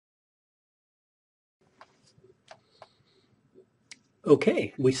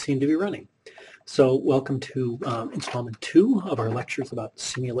Okay, we seem to be running. So welcome to installment 2 of our lectures about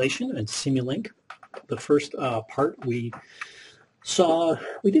simulation and Simulink. The first part we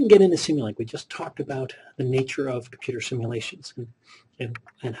didn't get into Simulink, we just talked about the nature of computer simulations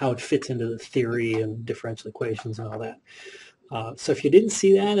and how it fits into the theory and differential equations and all that. So if you didn't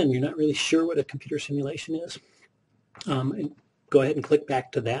see that and you're not really sure what a computer simulation is, go ahead and click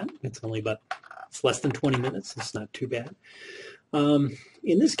back to that. It's less than 20 minutes, it's not too bad.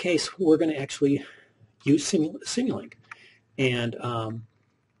 In this case, we're going to actually use Simulink, and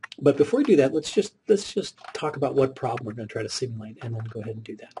but before we do that, let's just talk about what problem we're going to try to simulate, and then go ahead and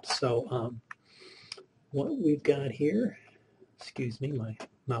do that. So what we've got here, excuse me, my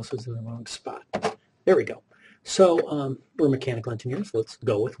mouse was in the wrong spot. There we go. So we're mechanical engineers. Let's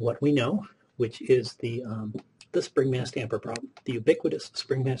go with what we know, which is the spring mass damper problem, the ubiquitous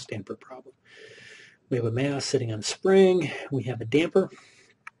spring mass damper problem. We have a mass sitting on a spring. We have a damper.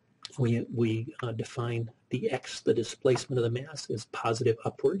 We define the x, the displacement of the mass, is positive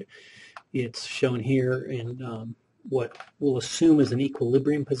upward. It's shown here in what we'll assume is an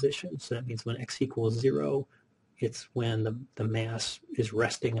equilibrium position. So that means when x equals 0, it's when the mass is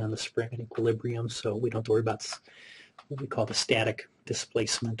resting on the spring in equilibrium. So we don't have to worry about what we call the static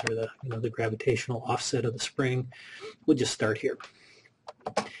displacement, or the gravitational offset of the spring. We'll just start here.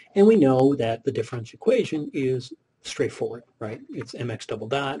 And we know that the differential equation is straightforward, right? It's mx double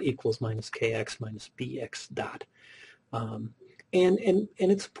dot equals minus kx minus bx dot. And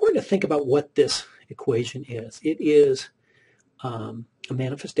it's important to think about what this equation is. It is a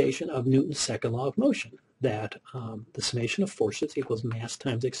manifestation of Newton's second law of motion, that the summation of forces equals mass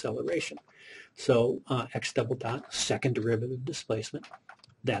times acceleration. So x double dot, second derivative of displacement,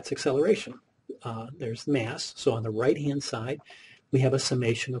 that's acceleration. There's mass. So on the right-hand side, we have a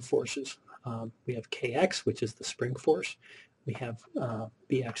summation of forces. We have kx, which is the spring force. We have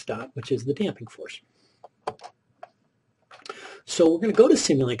bx dot, which is the damping force. So we're going to go to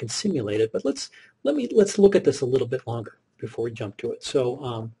Simulink and simulate it, but let's look at this a little bit longer before we jump to it.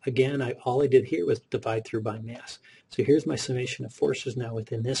 So again, all I did here was divide through by mass. So here's my summation of forces now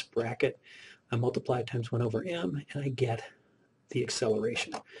within this bracket. I multiply times 1 over m, and I get the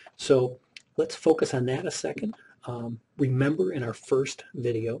acceleration. So let's focus on that a second. Remember, in our first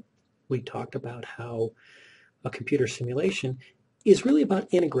video, we talked about how a computer simulation is really about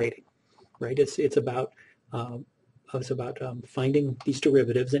integrating, right? It's about finding these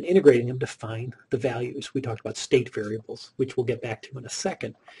derivatives and integrating them to find the values. We talked about state variables, which we'll get back to in a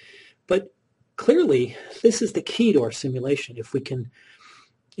second. But clearly, this is the key to our simulation. If we can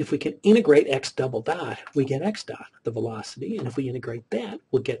integrate x double dot, we get x dot, the velocity, and if we integrate that,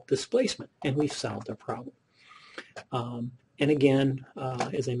 we'll get displacement, and we've solved our problem. And again,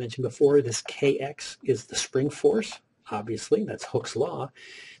 as I mentioned before, this kx is the spring force. Obviously, that's Hooke's law.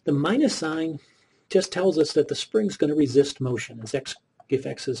 The minus sign just tells us that the spring's going to resist motion. If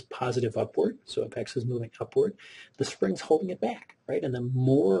x is positive upward, so if x is moving upward, the spring's holding it back, right? And the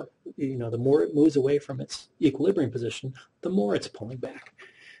more it moves away from its equilibrium position, the more it's pulling back.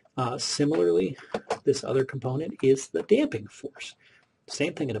 Similarly, this other component is the damping force.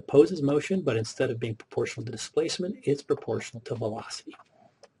 Same thing, it opposes motion, but instead of being proportional to displacement, it's proportional to velocity.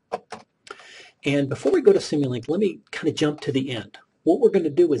 And before we go to Simulink, let me kind of jump to the end. What we're going to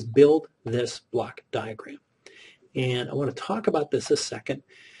do is build this block diagram. And I want to talk about this a second,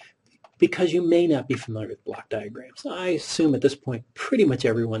 because you may not be familiar with block diagrams. I assume at this point pretty much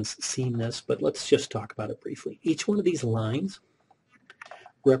everyone's seen this, but let's just talk about it briefly. Each one of these lines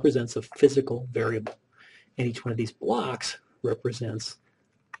represents a physical variable, and each one of these blocks represents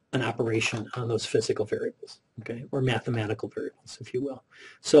an operation on those physical variables, okay, or mathematical variables, if you will.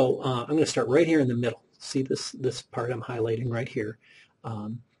 So I'm going to start right here in the middle. See this part I'm highlighting right here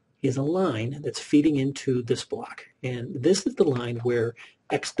is a line that's feeding into this block, and this is the line where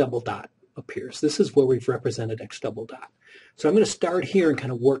x double dot appears. This is where we've represented x double dot. So I'm going to start here and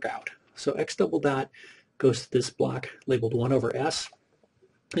kind of work out. So x double dot goes to this block labeled 1 over s.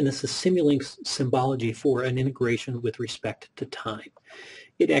 And this is Simulink's symbology for an integration with respect to time.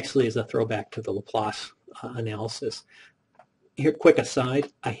 It actually is a throwback to the Laplace analysis. Here, quick aside,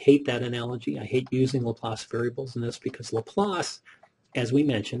 I hate that analogy. I hate using Laplace variables in this, because Laplace, as we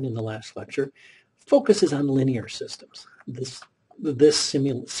mentioned in the last lecture, focuses on linear systems. This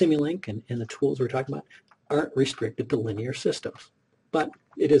Simulink and the tools we're talking about aren't restricted to linear systems. But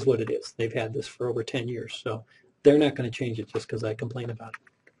it is what it is. They've had this for over 10 years, so they're not going to change it just because I complain about it.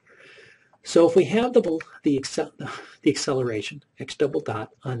 So if we have the acceleration, x double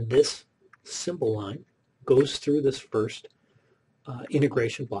dot, on this symbol line, goes through this first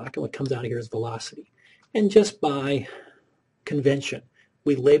integration block, and what comes out of here is velocity. And just by convention.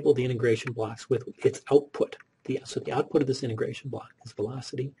 We label the integration blocks with its output. So the output of this integration block is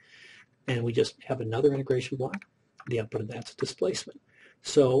velocity, and we just have another integration block. The output of that's displacement.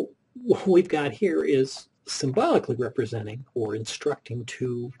 So what we've got here is symbolically representing or instructing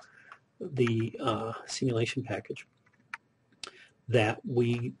to the simulation package that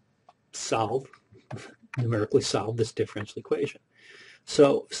we numerically solve this differential equation.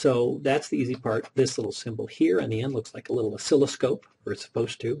 So that's the easy part. This little symbol here on the end looks like a little oscilloscope, or it's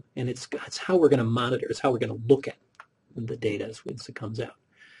supposed to, and it's how we're going to monitor, it's how we're going to look at the data as it comes out.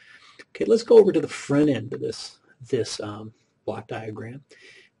 Okay, let's go over to the front end of this block diagram.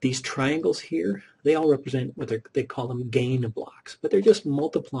 These triangles here, they all represent what they call them gain blocks, but they're just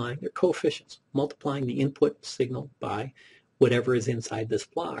multiplying, they're coefficients, multiplying the input signal by whatever is inside this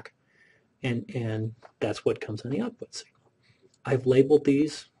block, and that's what comes on the output signal. I've labeled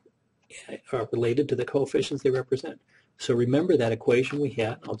these related to the coefficients they represent. So remember that equation we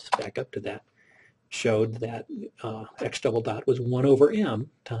had, I'll just back up to that, showed that x double dot was 1 over m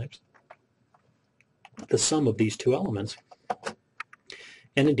times the sum of these two elements.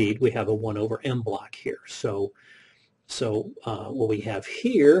 And indeed, we have a 1 over m block here. So what we have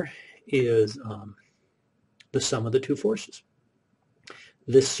here is the sum of the two forces.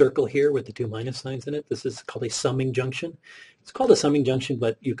 This circle here with the two minus signs in it, this is called a summing junction. It's called a summing junction,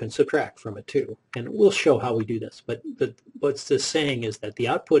 but you can subtract from it too. And we'll show how we do this. But what's this saying is that the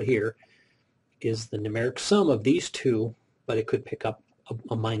output here is the numeric sum of these two, but it could pick up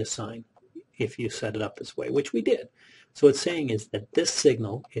a minus sign if you set it up this way, which we did. So what's saying is that this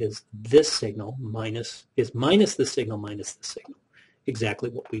signal is this signal minus this signal minus the signal.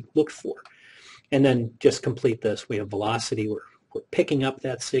 Exactly what we looked for. And then just complete this. We have velocity. We're picking up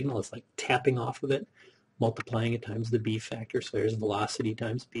that signal. It's like tapping off of it, multiplying it times the b factor. So there's velocity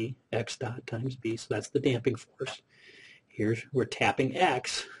times b, x dot times b. So that's the damping force. Here we're tapping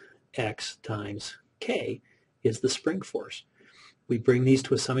x times k is the spring force. We bring these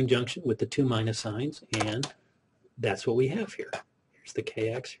to a summing junction with the two minus signs, and that's what we have here. Here's the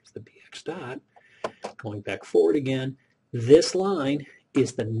kx, here's the bx dot. Going back forward again, this line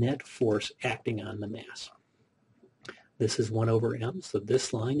is the net force acting on the mass. This is 1 over m, so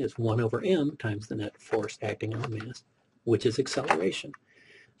this line is 1 over m times the net force acting on the mass, which is acceleration.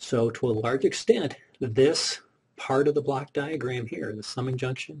 So to a large extent, this part of the block diagram here, the summing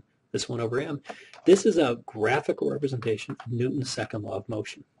junction, this 1 over m, this is a graphical representation of Newton's second law of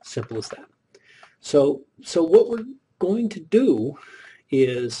motion. Simple as that. So what we're going to do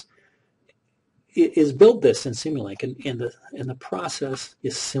is build this in Simulink, and the process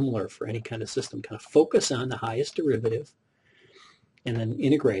is similar for any kind of system. Kind of focus on the highest derivative, and then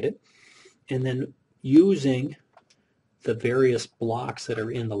integrate it, and then using the various blocks that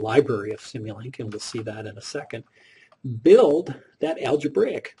are in the library of Simulink, and we'll see that in a second, build that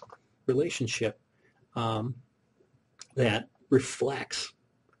algebraic relationship that reflects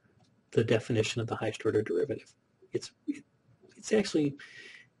the definition of the highest order derivative. It's actually,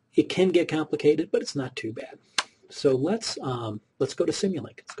 it can get complicated, but it's not too bad. So let's go to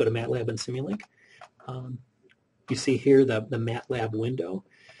Simulink. Let's go to MATLAB and Simulink. You see here the MATLAB window.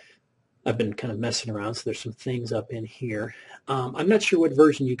 I've been kind of messing around, so there's some things up in here. I'm not sure what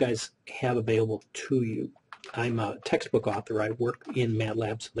version you guys have available to you. I'm a textbook author. I work in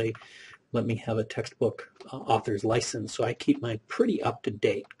MATLAB, so they let me have a textbook author's license, so I keep mine pretty up to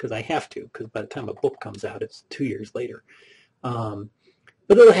date, because I have to, because by the time a book comes out, it's 2 years later. But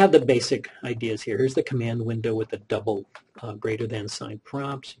it'll have the basic ideas here. Here's the command window with the double greater than sign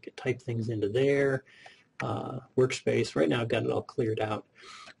prompts. You can type things into there. Workspace. Right now I've got it all cleared out.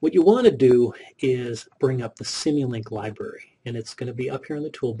 What you want to do is bring up the Simulink library, and it's going to be up here on the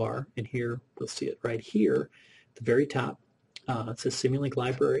toolbar, and here we'll see it right here at the very top. It says Simulink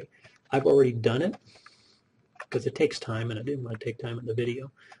library. I've already done it because it takes time, and I didn't want to take time in the video,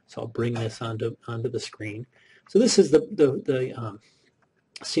 so I'll bring this onto the screen. So this is the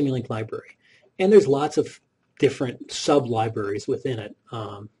Simulink library, and there's lots of different sub-libraries within it.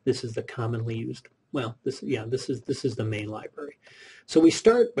 This is the commonly used. Well, this is the main library. So we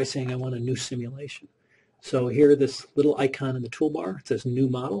start by saying I want a new simulation. So here, this little icon in the toolbar, it says New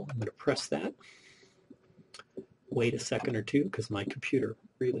Model. I'm going to press that. Wait a second or two because my computer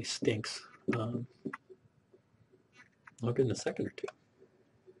really stinks. I'll give it a second or two.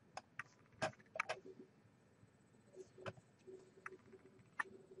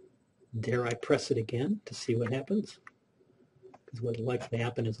 Dare I press it again to see what happens? Because what'll likely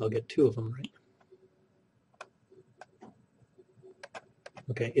happen is I'll get two of them, right?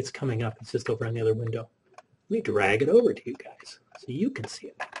 Okay, it's coming up. It's just over on the other window. Let me drag it over to you guys so you can see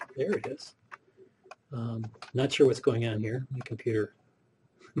it. There it is. Not sure what's going on here. My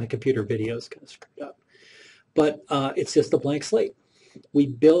computer video is kind of screwed up. But it's just a blank slate. We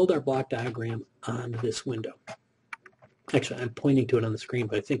build our block diagram on this window. Actually, I'm pointing to it on the screen,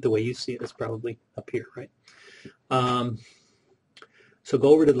 but I think the way you see it is probably up here, right? So go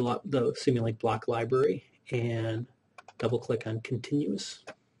over to the Simulink block library and double-click on continuous.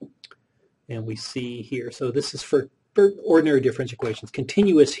 And we see here, so this is for ordinary differential equations.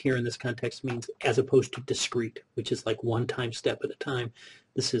 Continuous here in this context means as opposed to discrete, which is like one time step at a time.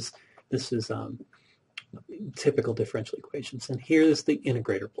 This is typical differential equations. And here is the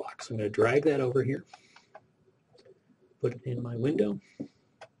integrator block. So I'm going to drag that over here, put it in my window,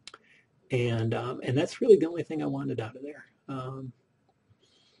 and that's really the only thing I wanted out of there.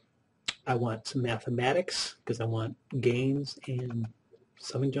 I want some mathematics because I want gains and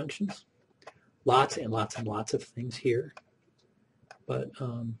summing junctions. Lots and lots and lots of things here. But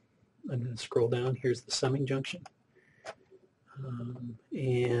I'm going to scroll down. Here's the summing junction.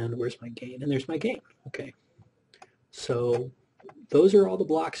 And where's my gain? And there's my gain. Okay. So those are all the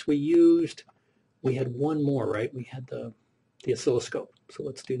blocks we used. We had one more, right? We had the oscilloscope. So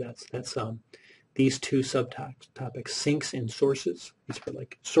let's do that. So that's these two subtopics, sinks and sources. These are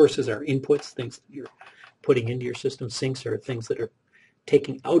like, sources are inputs, things that you're putting into your system. Sinks are things that are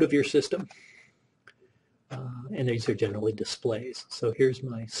taking out of your system. And these are generally displays. So here's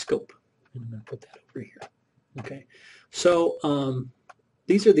my scope. And I'm going to put that over here. Okay. So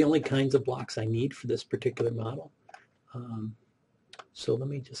these are the only kinds of blocks I need for this particular model. So let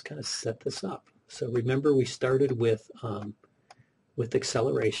me just kind of set this up. So remember we started with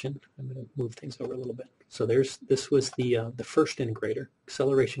acceleration. I'm going to move things over a little bit. So this was the first integrator.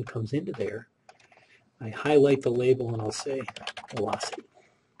 Acceleration comes into there. I highlight the label and I'll say velocity.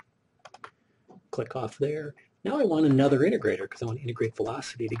 Click off there. Now I want another integrator because I want to integrate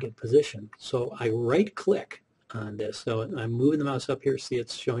velocity to get position. So I right click on this. So I'm moving the mouse up here, see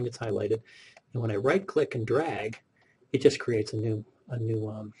it's showing it's highlighted. And when I right click and drag, it just creates a new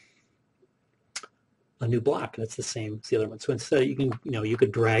block that's the same as the other one. So instead you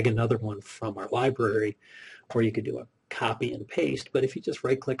could drag another one from our library, or you could do a copy and paste, but if you just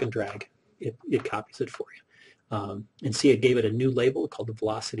right click and drag, it copies it for you. And see, it gave it a new label called the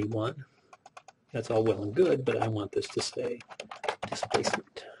velocity 1. That's all well and good, but I want this to say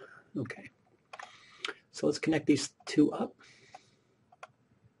displacement. Okay. So let's connect these two up.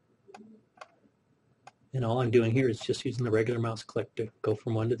 And all I'm doing here is just using the regular mouse click to go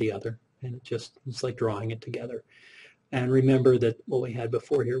from one to the other. And it's like drawing it together. And remember that what we had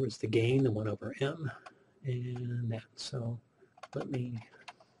before here was the gain, the 1 over m, and that. So let me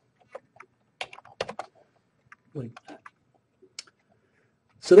link that.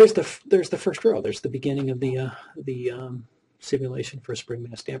 So there's the first row. There's the beginning of the simulation for a spring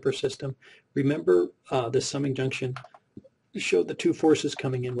mass damper system. Remember the summing junction showed the two forces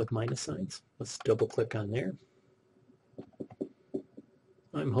coming in with minus signs. Let's double click on there.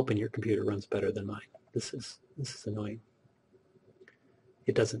 I'm hoping your computer runs better than mine. This is annoying.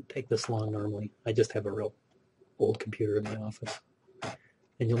 It doesn't take this long normally. I just have a real old computer in my office.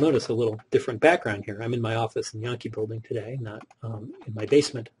 And you'll notice a little different background here. I'm in my office in Yankee Building today, not in my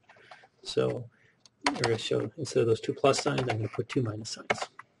basement. So instead of those two plus signs, I'm going to put two minus signs.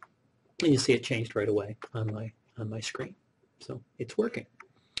 And you see it changed right away on my screen. So it's working.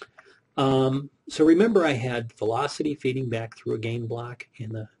 So remember I had velocity feeding back through a gain block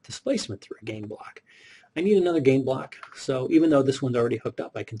and the displacement through a gain block. I need another gain block. So even though this one's already hooked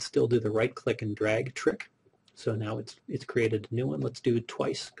up, I can still do the right click and drag trick. So now it's created a new one. Let's do it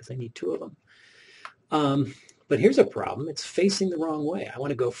twice because I need two of them. But here's a problem. It's facing the wrong way. I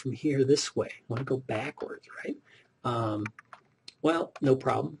want to go from here this way. I want to go backwards, right? Well, no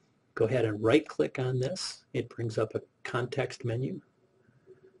problem. Go ahead and right click on this. It brings up a context menu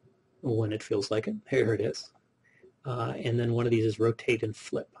when it feels like it. Here it is. And then one of these is rotate and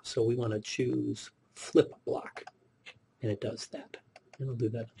flip. So we want to choose flip block. And it does that. And I'll do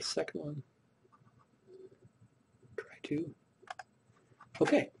that on the second one. Try to.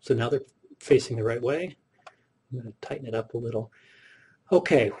 Okay, so now they're facing the right way. I'm going to tighten it up a little.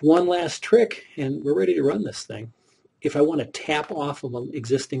 Okay, one last trick, and we're ready to run this thing. If I want to tap off of an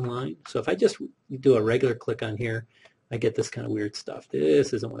existing line, so if I just do a regular click on here, I get this kind of weird stuff.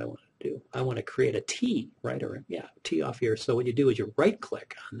 This isn't what I want to do. I want to create a T, right? Or yeah, T off here. So what you do is you right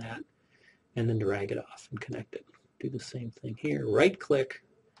click on that and then drag it off and connect it. Do the same thing here. Right click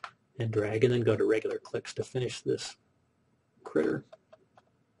and drag, and then go to regular clicks to finish this critter.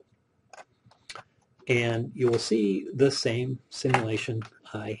 And you will see the same simulation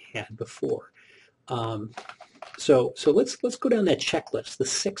I had before. So let's go down that checklist, the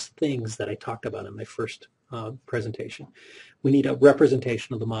 6 things that I talked about in my first presentation. We need a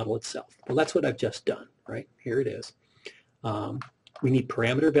representation of the model itself. Well, that's what I've just done, right? Here it is. We need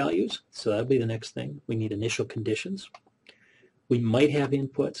parameter values, so that'll be the next thing. We need initial conditions. We might have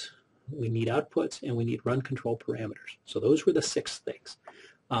inputs. We need outputs, and we need run control parameters. So those were the 6 things.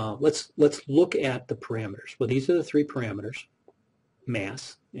 Let's look at the parameters. Well, these are the 3 parameters.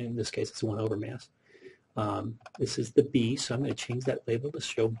 Mass, in this case it's 1 over mass. This is the B, so I'm going to change that label to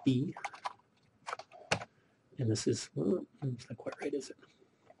show B. And this is, well, it's not quite right, is it?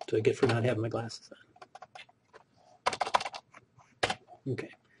 So I get for not having my glasses on. Okay,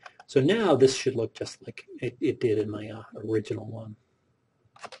 so now this should look just like it did in my original one,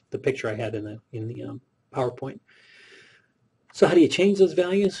 the picture I had in the PowerPoint. So how do you change those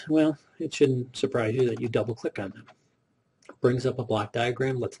values? Well, it shouldn't surprise you that you double click on them. Brings up a block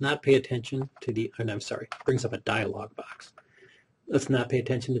diagram. Let's not pay attention to the, I'm sorry, brings up a dialog box. Let's not pay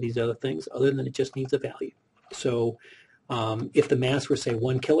attention to these other things other than it just needs a value. So if the mass were, say,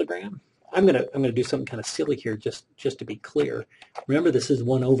 1 kilogram, I'm gonna do something kind of silly here just to be clear. Remember, this is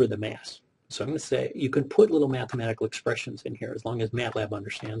 1 over the mass. So I'm going to say you can put little mathematical expressions in here as long as MATLAB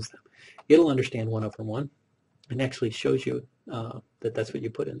understands them. It'll understand 1 over 1 and actually shows you that that's what you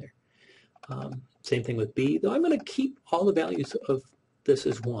put in there. Same thing with B, though I'm going to keep all the values of this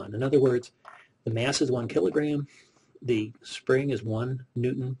as 1. In other words, the mass is 1 kilogram, the spring is 1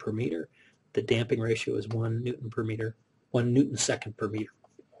 Newton per meter, the damping ratio is 1 Newton per meter, 1 Newton second per meter.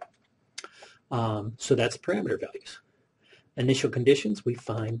 So that's parameter values. Initial conditions we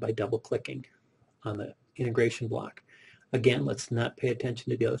find by double clicking on the integration block. Again, let's not pay attention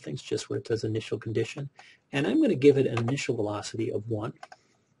to the other things, just where it says initial condition. And I'm going to give it an initial velocity of 1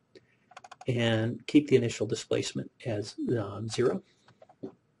 and keep the initial displacement as 0.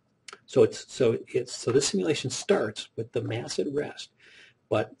 So this simulation starts with the mass at rest,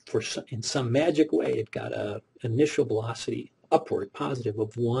 but in some magic way it got an initial velocity upward positive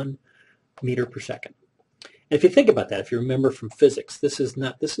of 1 meter per second. And if you think about that, if you remember from physics, this is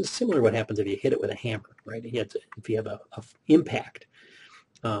similar to what happens if you hit it with a hammer, right? If you have a impact,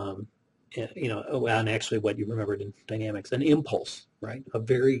 and actually what you remembered in dynamics, an impulse, right? A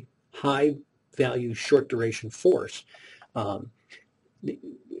very high value, short duration force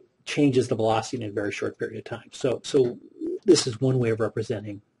changes the velocity in a very short period of time. So this is one way of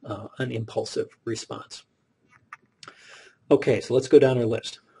representing an impulsive response. Okay, so let's go down our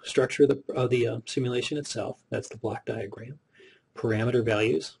list. Structure of the simulation itself, that's the block diagram. Parameter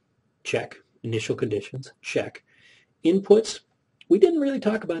values, check. Initial conditions, check. Inputs, we didn't really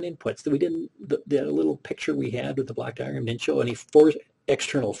talk about inputs. The little picture we had with the block diagram didn't show any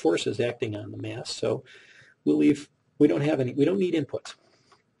external forces acting on the mass, so we'll leave. We don't need inputs.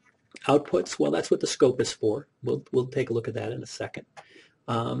 Outputs, well, that's what the scope is for. We'll take a look at that in a second.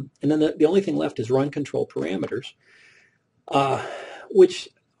 And then the only thing left is run control parameters, which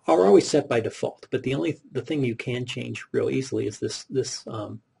are always set by default. But the thing you can change real easily is this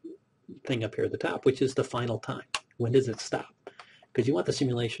thing up here at the top, which is the final time. When does it stop? Because you want the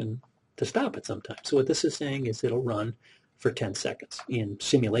simulation to stop at some time. So what this is saying is it'll run for 10 seconds in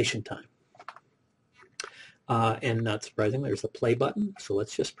simulation time. And not surprisingly, there's the play button. So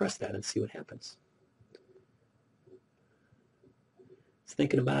let's just press that and see what happens. It's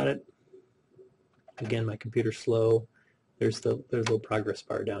thinking about it. Again, my computer's slow. There's the little progress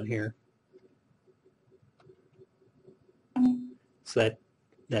bar down here. So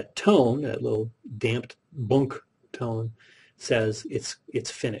that tone, that little damped bunk tone, says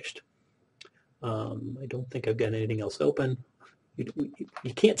it's finished. I don't think I've got anything else open.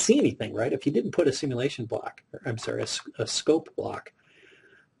 You can't see anything, right? If you didn't put a simulation block, or I'm sorry, a scope block,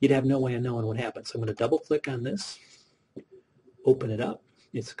 you'd have no way of knowing what happens. So I'm going to double click on this, open it up.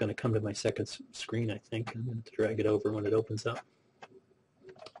 It's going to come to my second screen, I think. I'm going to drag it over when it opens up.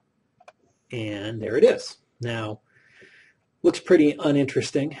 And there it is. Now, looks pretty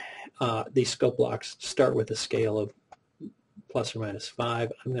uninteresting. These scope blocks start with a scale of plus or minus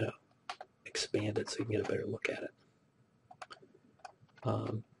 5. I'm going to expand it so you can get a better look at it.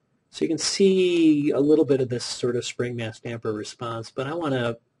 So you can see a little bit of this sort of spring mass damper response, but I want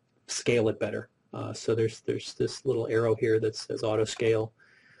to scale it better. So there's this little arrow here that says auto scale,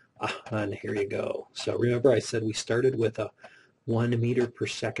 and here you go. So remember I said we started with a 1 meter per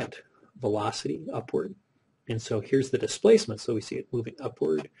second velocity upward, and so here's the displacement. So we see it moving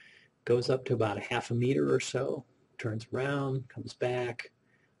upward, goes up to about a ½ meter or so, turns around, comes back,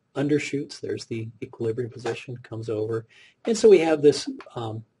 undershoots. There's the equilibrium position, comes over, and so we have this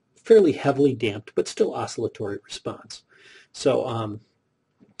fairly heavily damped but still oscillatory response. So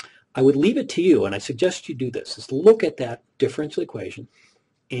I would leave it to you, and I suggest you do this, is look at that differential equation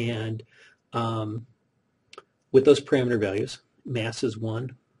and with those parameter values, mass is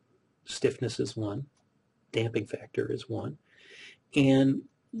 1, stiffness is 1, damping factor is 1, and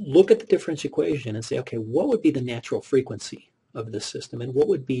look at the differential equation and say, okay, what would be the natural frequency of this system and what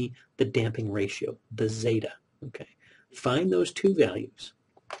would be the damping ratio, the zeta, okay? Find those two values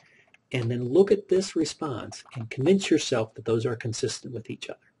and then look at this response and convince yourself that those are consistent with each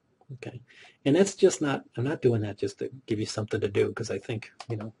other, okay? And that's just not, I'm not doing that just to give you something to do because I think,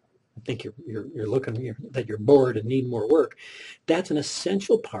 you know, I think you're looking that you're bored and need more work. That's an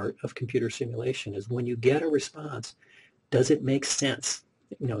essential part of computer simulation is when you get a response, does it make sense?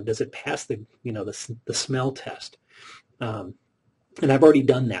 You know, does it pass the, you know, the smell test? And I've already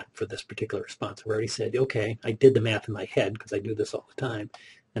done that for this particular response. I've already said, okay, I did the math in my head because I do this all the time.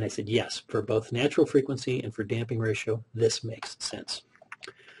 And I said, yes, for both natural frequency and for damping ratio, this makes sense.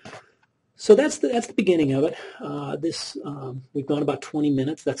 So that's the beginning of it. We've gone about 20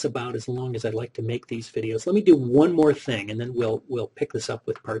 minutes. That's about as long as I'd like to make these videos. Let me do one more thing, and then we'll pick this up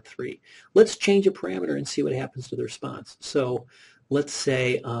with part 3. Let's change a parameter and see what happens to the response. So let's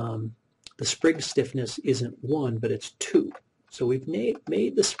say the spring stiffness isn't 1, but it's 2. So we've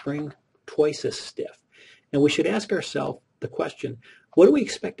made the spring twice as stiff. And we should ask ourselves the question, what do we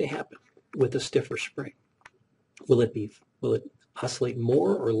expect to happen with a stiffer spring? Will it oscillate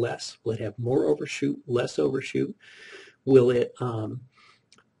more or less? Will it have more overshoot, less overshoot? Will it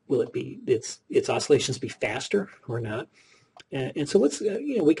be its oscillations be faster or not? And so let's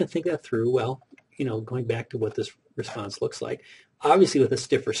we can think that through. Well, going back to what this response looks like. Obviously, with a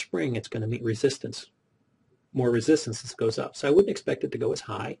stiffer spring, it's going to meet resistance, more resistance as it goes up. So I wouldn't expect it to go as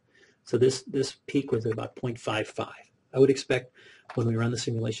high. So this peak was about 0.55. I would expect when we run the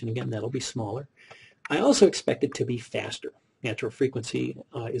simulation again, that'll be smaller. I also expect it to be faster. Natural frequency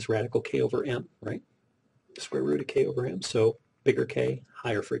is radical k over m, right? Square root of k over m, so bigger k,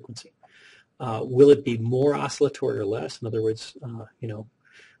 higher frequency. Will it be more oscillatory or less? In other words,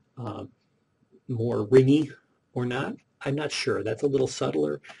 more ringy or not? I'm not sure. That's a little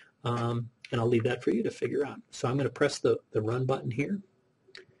subtler, and I'll leave that for you to figure out. So I'm going to press the run button here.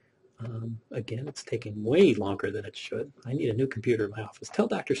 Again, it's taking way longer than it should. I need a new computer in my office. Tell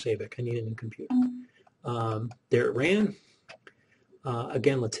Dr. Savick I need a new computer. There it ran.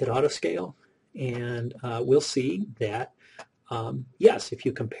 Again, let's hit auto scale, and we'll see that, yes, if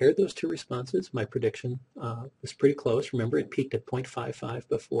you compare those two responses, my prediction was pretty close. Remember, it peaked at 0.55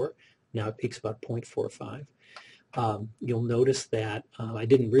 before. Now it peaks about 0.45. You'll notice that I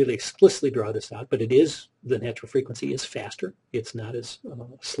didn't really explicitly draw this out, but the natural frequency is faster. It's not as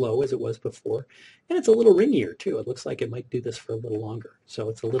slow as it was before. And it's a little ringier, too. It looks like it might do this for a little longer. So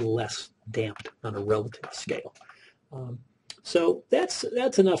it's a little less damped on a relative scale. So that's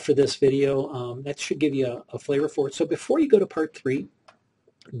enough for this video. That should give you a flavor for it. So before you go to part 3,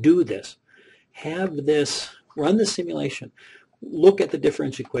 do this. Have this, run the simulation. Look at the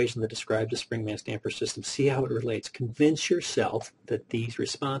differential equation that describes the spring mass damper system. See how it relates. Convince yourself that these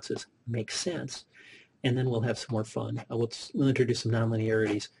responses make sense, and then we'll have some more fun. We'll introduce some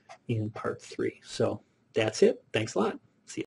nonlinearities in part 3. So that's it. Thanks a lot.